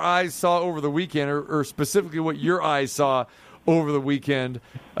what our eyes saw over the weekend, or specifically what your eyes saw over the weekend.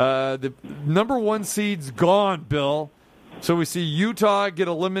 The number 1 seed's gone, Bill. So we see Utah get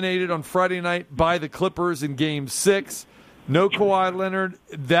eliminated on Friday night by the Clippers in Game 6. No Kawhi Leonard.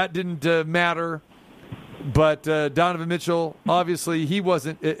 That didn't matter. But Donovan Mitchell, obviously, he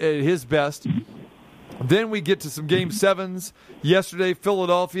wasn't at his best. Then we get to some Game 7s. Yesterday,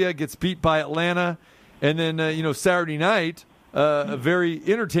 Philadelphia gets beat by Atlanta. And then, Saturday night, a very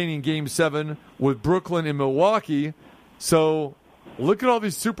entertaining Game 7 with Brooklyn and Milwaukee. So look at all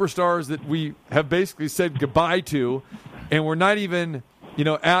these superstars that we have basically said goodbye to. And we're not even,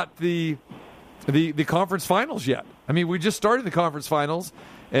 at the conference finals yet. I mean, we just started the conference finals,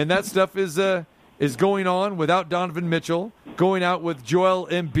 and that stuff is going on without Donovan Mitchell, going out with Joel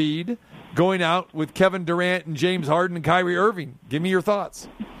Embiid, going out with Kevin Durant and James Harden and Kyrie Irving. Give me your thoughts.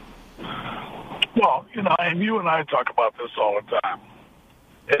 Well, and you and I talk about this all the time,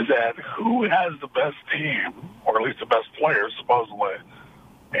 is that who has the best team, or at least the best players, supposedly,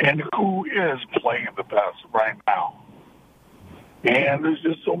 and who is playing the best right now. And there's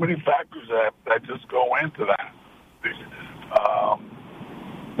just so many factors that just go into that.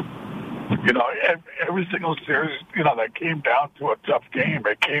 Every single series, that came down to a tough game.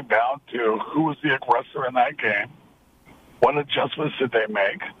 It came down to who was the aggressor in that game, what adjustments did they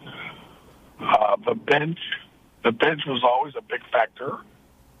make. The bench was always a big factor.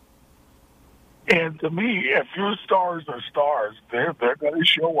 And to me, if your stars are stars, they're going to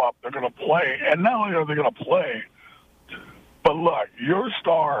show up, they're going to play, and not only are they going to play, but look, your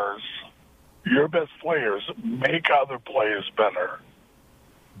stars, your best players make other players better.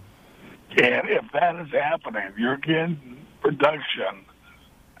 And if that is happening, you're getting production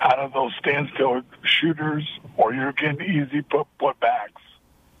out of those standstill shooters, or you're getting easy putbacks.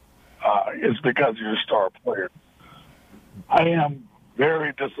 It's because of your star player. I am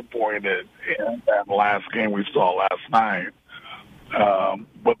very disappointed in that last game we saw last night.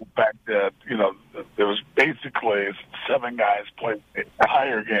 But the fact that, there was basically 7 guys playing the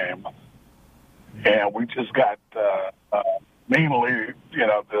entire game, and we just got mainly,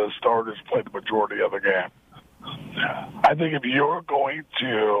 the starters played the majority of the game. I think if you're going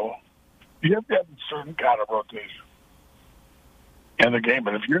to, you have to have a certain kind of rotation in the game,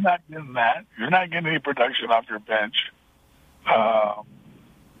 but if you're not getting that, you're not getting any production off your bench.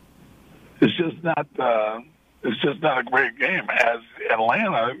 It's just not a great game. As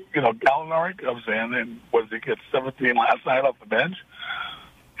Atlanta, Gallinari comes in and he get 17 last night off the bench,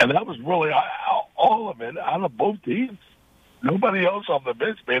 and that was really all of it out of both teams. Nobody else on the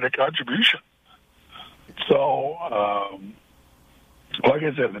bench made a contribution. So, like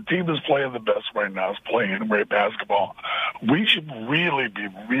I said, the team is playing the best right now. It's playing great basketball. We should really be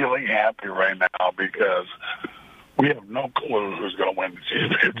really happy right now because we have no clue who's going to win the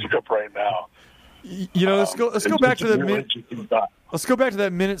championship right now. Let's go back to that. Let's go back to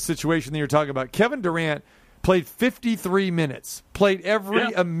that minute situation that you're talking about. Kevin Durant played 53 minutes, played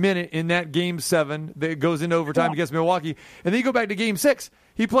every a minute in that Game 7 that goes into overtime against Milwaukee. And then you go back to Game 6.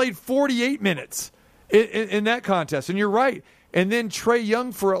 He played 48 minutes in that contest. And you're right. And then Trae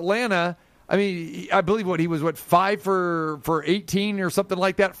Young for Atlanta, I mean, I believe he was 5 for 18 or something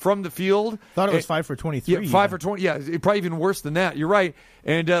like that from the field. Thought it was 5 for 23. Yeah, 5 for 20. Yeah, probably even worse than that. You're right.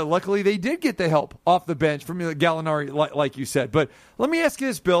 And luckily they did get the help off the bench from Gallinari, like you said. But let me ask you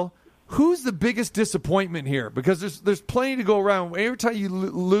this, Bill. Who's the biggest disappointment here? Because there's plenty to go around. Every time you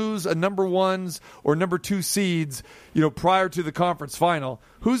lose a number 1s or number 2 seeds, prior to the conference final,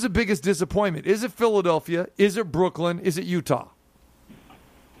 who's the biggest disappointment? Is it Philadelphia? Is it Brooklyn? Is it Utah?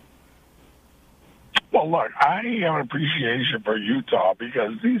 Well, look, I have an appreciation for Utah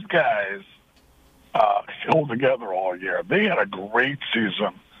because these guys held together all year. They had a great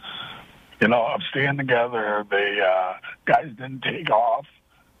season, of staying together. They guys didn't take off.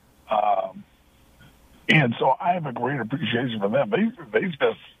 And so I have a great appreciation for them. They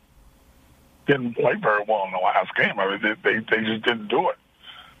just didn't play very well in the last game. I mean, they just didn't do it.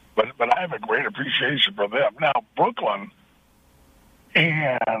 But I have a great appreciation for them. Now, Brooklyn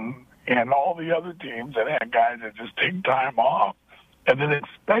and all the other teams that had guys that just take time off and then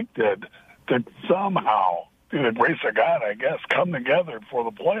expected to somehow, through the grace of God, I guess, come together for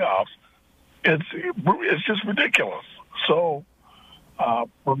the playoffs, it's just ridiculous. So,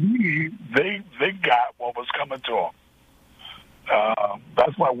 for me, they got what was coming to them.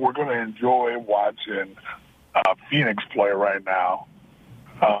 That's why we're going to enjoy watching Phoenix play right now.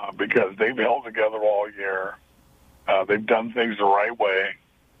 because they've held together all year. They've done things the right way,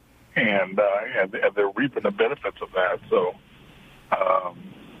 and they're reaping the benefits of that. So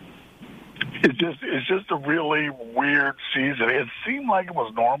it's just a really weird season. It seemed like it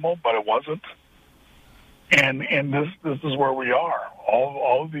was normal, but it wasn't. And this is where we are.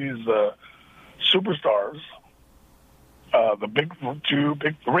 All of these superstars, the big two,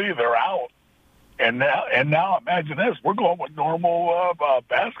 big three, they're out. And now imagine this: we're going with normal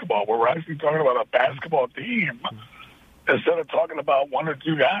basketball, where we're actually talking about a basketball team instead of talking about one or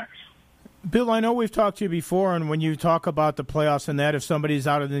two guys. Bill, I know we've talked to you before, and when you talk about the playoffs and that, if somebody's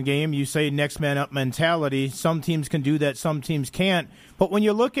out of the game, you say next man up mentality. Some teams can do that, some teams can't. But when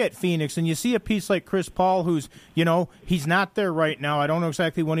you look at Phoenix and you see a piece like Chris Paul, who's, he's not there right now. I don't know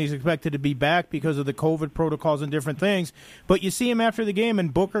exactly when he's expected to be back because of the COVID protocols and different things. But you see him after the game,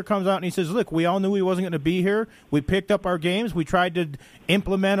 and Booker comes out and he says, look, we all knew he wasn't going to be here. We picked up our games. We tried to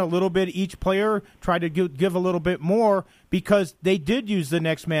implement a little bit each player, tried to give a little bit more, because they did use the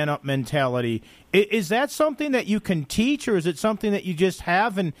next man up mentality. Is that something that you can teach, or is it something that you just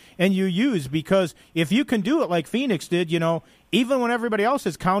have and you use? Because if you can do it like Phoenix did, even when everybody else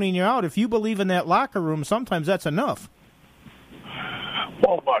is counting you out, if you believe in that locker room, sometimes that's enough.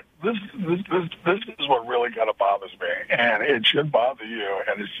 Well, look, this is what really kind of bothers me, and it should bother you,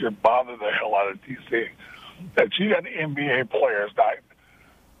 and it should bother the hell out of DC, that you got NBA players. Now,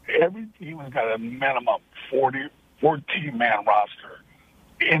 every team has got a minimum 14-man roster,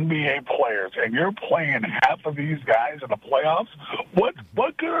 NBA players, and you're playing half of these guys in the playoffs.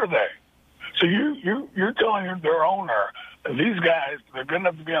 What good are they? So you're telling their owner that these guys, they're good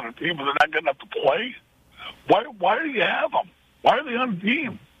enough to be on the team, but they're not good enough to play? Why do you have them? Why are they on the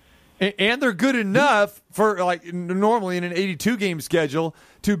team? And they're good enough for, like, normally in an 82-game schedule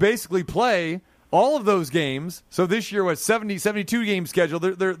to basically play all of those games. So this year, 72-game schedule,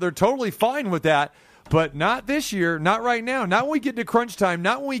 they're totally fine with that. But not this year, not right now, not when we get to crunch time,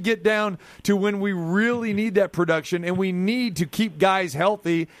 not when we get down to when we really need that production and we need to keep guys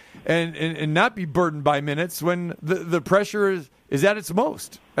healthy and not be burdened by minutes when the pressure is at its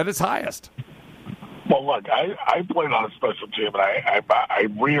most, at its highest. Well, look, I played on a special team, and I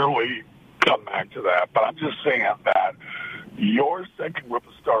rarely come back to that. But I'm just saying that your second group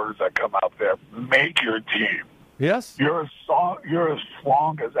of starters that come out there make your team. Yes. You're as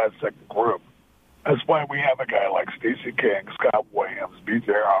strong as that second group. That's why we have a guy like Stacey King, Scott Williams,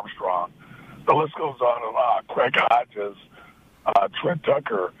 B.J. Armstrong. The list goes on and on. Craig Hodges, Trent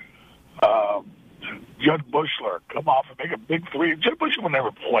Tucker, Judd Bushler come off and make a big three. Judd Bushler will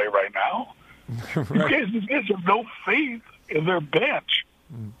never play right now. Right. These guys have no faith in their bench.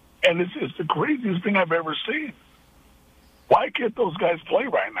 And it's the craziest thing I've ever seen. Why can't those guys play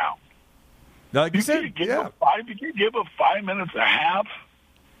right now? Like you said, you give them 5 minutes a half.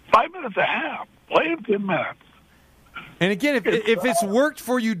 5 minutes a half. Play in 10 minutes. And again, if it's worked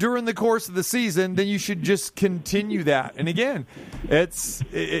for you during the course of the season, then you should just continue that. And again,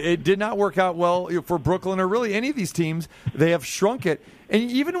 it did not work out well for Brooklyn or really any of these teams. They have shrunk it. And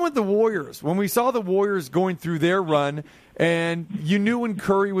even with the Warriors, when we saw the Warriors going through their run, and you knew when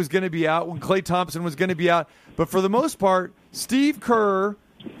Curry was going to be out, when Klay Thompson was going to be out, but for the most part, Steve Kerr,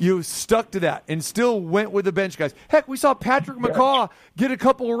 you stuck to that and still went with the bench guys. Heck, we saw Patrick McCaw get a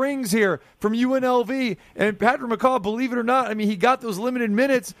couple rings here from UNLV. And Patrick McCaw, believe it or not, I mean, he got those limited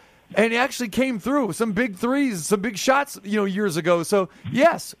minutes and he actually came through with some big threes, some big shots, years ago. So,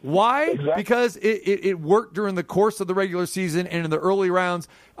 yes. Why? Exactly. Because it worked during the course of the regular season and in the early rounds.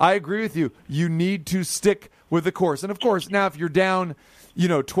 I agree with you. You need to stick with the course. And, of course, now if you're down,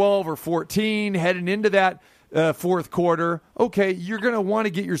 12 or 14 heading into that fourth quarter, okay, you're going to want to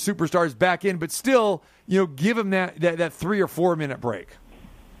get your superstars back in, but still, give them that 3 or 4 minute break.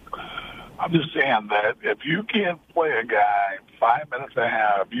 I'm just saying that if you can't play a guy 5 minutes and a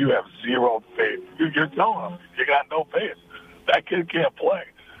half, you have zero faith. You're telling them you got no faith. That kid can't play.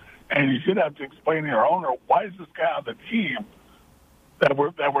 And you should have to explain to your owner, why is this guy on the team that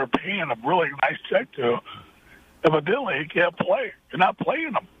we're paying a really nice check to? Evidently, he can't play. You're not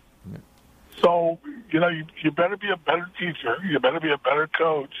playing him. Yeah. So, you better be a better teacher. You better be a better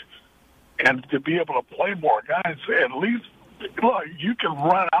coach. And to be able to play more guys, at least, look, you can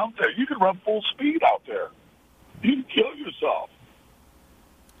run out there. You can run full speed out there. You can kill yourself.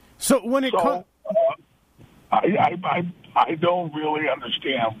 So when it comes... I don't really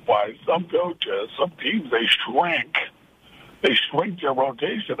understand why some coaches, some teams, they shrink their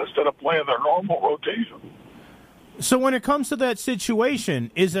rotation instead of playing their normal rotation. So when it comes to that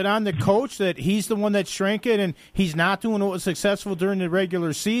situation, is it on the coach that he's the one that shrank it and he's not doing what was successful during the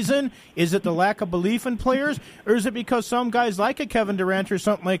regular season? Is it the lack of belief in players? Or is it because some guys like a Kevin Durant or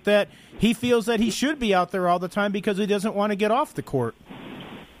something like that, he feels that he should be out there all the time because he doesn't want to get off the court?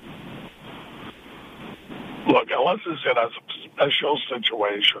 Look, unless it's in a special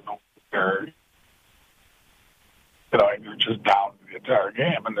situation where, you're just down the entire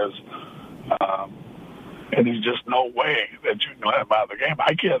game and there's just no way that you can let him out of the game.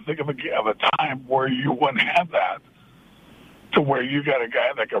 I can't think of a time where you wouldn't have that, to where you got a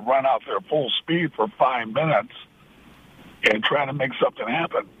guy that can run out there full speed for 5 minutes and try to make something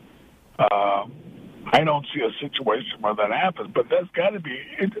happen. I don't see a situation where that happens, but that's got to be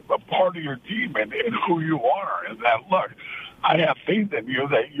a part of your team and who you are. And that, look, I have faith in you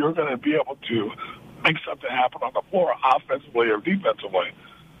that you're going to be able to make something happen on the floor, offensively or defensively.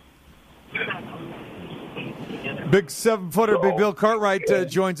 Big 7-footer, Big Bill Cartwright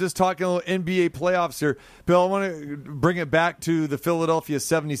joins us talking a little NBA playoffs here. Bill, I want to bring it back to the Philadelphia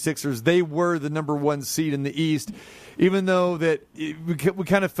 76ers. They were the number 1 seed in the East, even though that we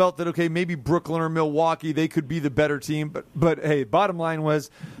kind of felt that, okay, maybe Brooklyn or Milwaukee, they could be the better team. But hey, bottom line was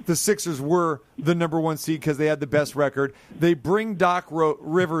the Sixers were the number 1 seed because they had the best record. They bring Doc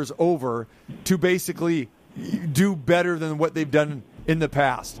Rivers over to basically do better than what they've done in the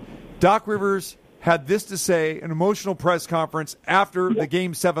past. Doc Rivers had this to say, an emotional press conference after the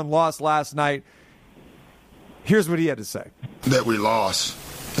Game 7 loss last night. Here's what he had to say. That we lost,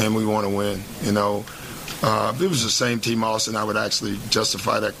 and we want to win. If it was the same team Austin, I would actually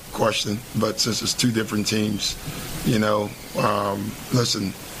justify that question. But since it's 2 different teams,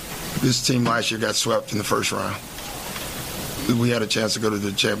 listen, this team last year got swept in the first round. We had a chance to go to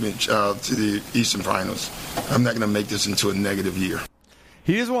the championship, to the Eastern Finals. I'm not going to make this into a negative year.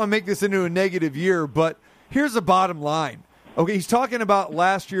 He doesn't want to make this into a negative year, but here's the bottom line. Okay, he's talking about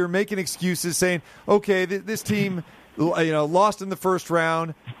last year, making excuses, saying, okay, this team lost in the first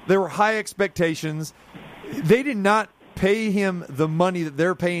round. There were high expectations. They did not pay him the money that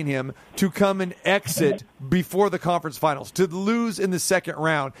they're paying him to come and exit before the conference finals, to lose in the second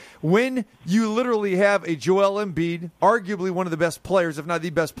round. When you literally have a Joel Embiid, arguably one of the best players, if not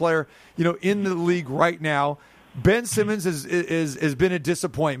the best player, in the league right now, Ben Simmons has been a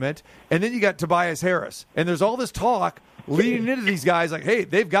disappointment. And then you got Tobias Harris. And there's all this talk leading into these guys like, hey,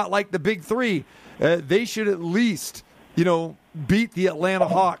 they've got like the big 3. They should at least, beat the Atlanta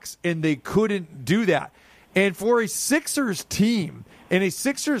Hawks. And they couldn't do that. And for a Sixers team and a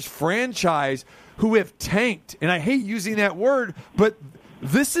Sixers franchise who have tanked, and I hate using that word, but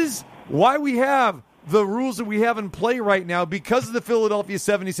this is why we have the rules that we have in play right now, because of the Philadelphia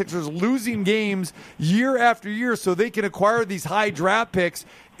 76ers losing games year after year so they can acquire these high draft picks.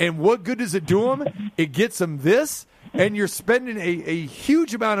 And what good does it do them? It gets them this, and you're spending a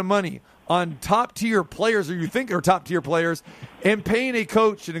huge amount of money on top-tier players, or you think are top-tier players, and paying a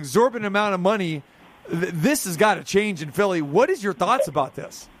coach an exorbitant amount of money. This has got to change in Philly. What is your thoughts about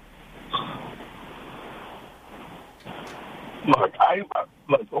this? Look,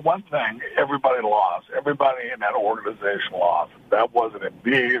 for one thing, everybody lost. Everybody in that organization lost. That wasn't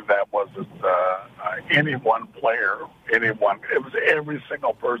Embiid. That wasn't any one player. Anyone. It was every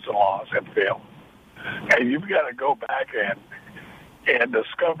single person lost and failed. And you've got to go back and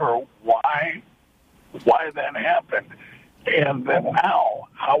discover why that happened. And then how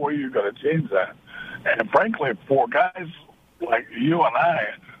are you going to change that? And frankly, for guys like you and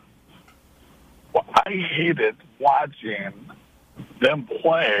I hated watching them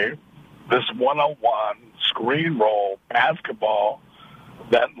play this one-on-one screen roll basketball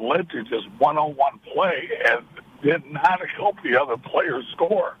that led to just one-on-one play and did not help the other players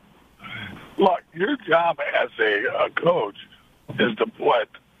score. Look, your job as a coach is to put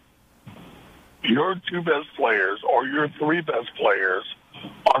your 2 best players or your 3 best players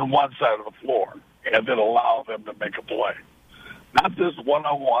on one side of the floor and then allow them to make a play. Not this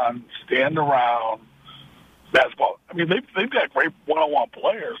one-on-one, stand around basketball. I mean, they've got great one-on-one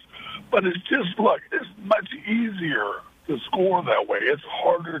players, but it's just, look, it's much easier to score that way. It's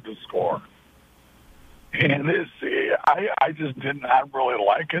harder to score. And I just did not really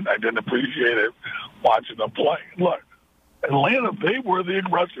like it. I didn't appreciate it watching them play. Look, Atlanta, they were the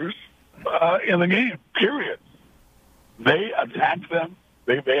aggressors in the game, period. They attacked them.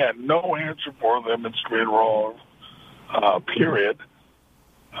 They had no answer for them in screen rolls, period.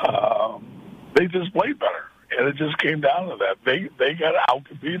 They just played better, and it just came down to that. They got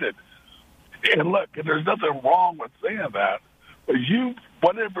out-competed. And look, there's nothing wrong with saying that, but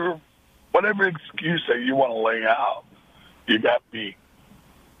whatever excuse that you want to lay out, you got beat.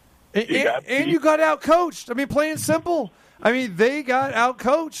 And you got out-coached. I mean, plain and simple. I mean, they got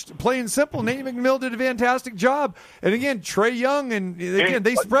out-coached, plain and simple. Nate McMill did a fantastic job. And again, Trae Young, and again,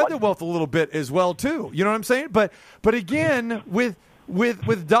 they spread the wealth a little bit as well, too. You know what I'm saying? But again,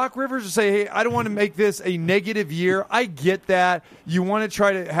 with Doc Rivers to say, hey, I don't want to make this a negative year. I get that. You want to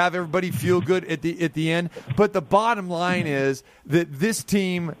try to have everybody feel good at the end. But the bottom line is that this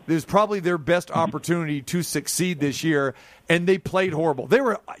team is probably their best opportunity to succeed this year, and they played horrible. They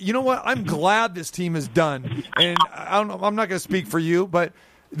were, you know what? I'm glad this team is done. And I don't know, I'm not going to speak for you, but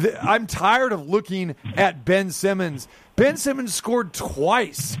I'm tired of looking at Ben Simmons. Ben Simmons scored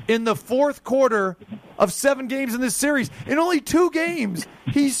twice in the fourth quarter of 7 games in this series. In only 2 games,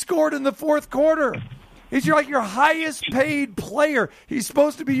 he scored in the fourth quarter. He's like your highest paid player. He's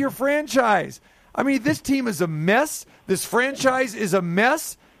supposed to be your franchise. I mean, this team is a mess. This franchise is a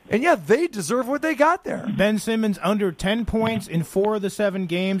mess. And, yeah, they deserve what they got there. Ben Simmons under 10 points in 4 of the 7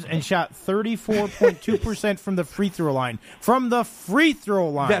 games and shot 34.2% from the free throw line. From the free throw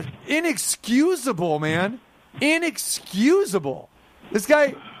line. That's inexcusable, man. Inexcusable. This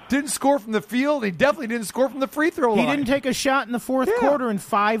guy didn't score from the field. He definitely didn't score from the free throw line. He didn't take a shot in the fourth quarter in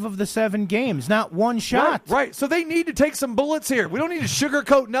 5 of the 7 games. Not one shot. Right. So they need to take some bullets here. We don't need to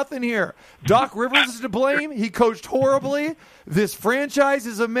sugarcoat nothing here. Doc Rivers is to blame. He coached horribly. This franchise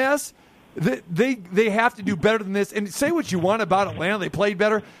is a mess. They have to do better than this. And say what you want about Atlanta. They played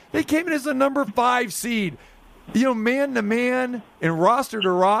better. They came in as a number 5 seed. You know, man to man and roster to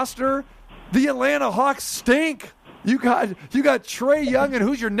roster, the Atlanta Hawks stink. You got Trae Young, and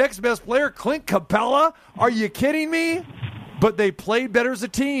who's your next best player? Clint Capella? Are you kidding me? But they played better as a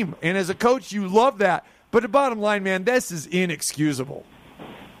team, and as a coach, you love that. But the bottom line, man, this is inexcusable.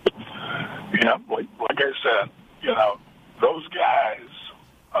 Yeah, like I said, you know, those guys,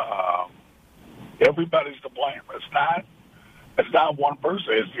 everybody's to blame. It's not one person;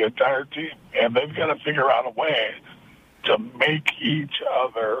 it's the entire team, and they've got to figure out a way to make each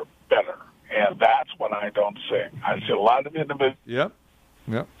other better. And that's what I don't see. I see a lot of individuals. Yep.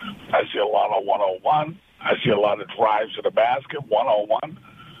 I see a lot of 101. I see a lot of drives to the basket, 101.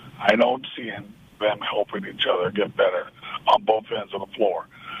 I don't see them helping each other get better on both ends of the floor.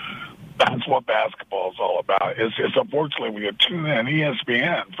 That's what basketball is all about. It's unfortunately when you tune in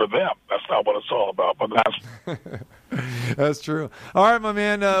ESPN for them, that's not what it's all about. But that's true. All right, my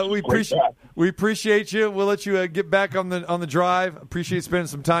man. We appreciate you. We'll let you get back on the drive. Appreciate spending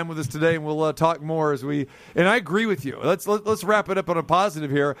some time with us today, and we'll talk more as we. And I agree with you. Let's wrap it up on a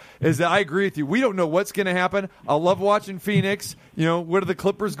positive here. Is that I agree with you. We don't know what's going to happen. I love watching Phoenix. You know, what are the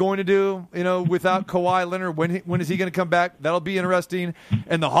Clippers going to do? You know, without Kawhi Leonard, when is he going to come back? That'll be interesting.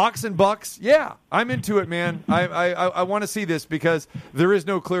 And the Hawks and Bucks. Yeah, I'm into it, man. I want to see this because there is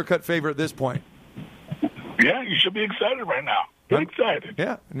no clear-cut favorite at this point. Yeah, you should be excited right now. Get excited.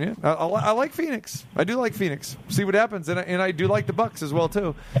 Yeah. I like Phoenix. I do like Phoenix. See what happens, and I do like the Bucks as well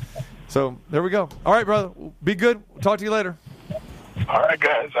too. So there we go. All right, brother. Be good. We'll talk to you later. All right,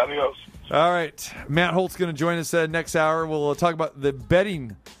 guys. Adios. All right. Matt Holt's going to join us next hour. We'll talk about the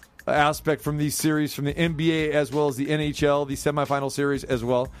betting aspect from these series, from the NBA as well as the NHL, the semifinal series as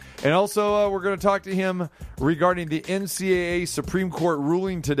well. And also we're going to talk to him regarding the NCAA Supreme Court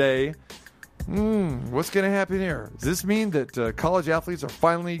ruling today. What's going to happen here? Does this mean that college athletes are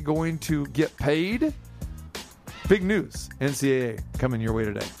finally going to get paid? Big news. NCAA coming your way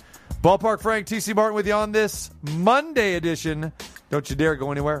today. Ballpark Frank, TC Martin with you on this Monday edition. Don't you dare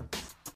go anywhere.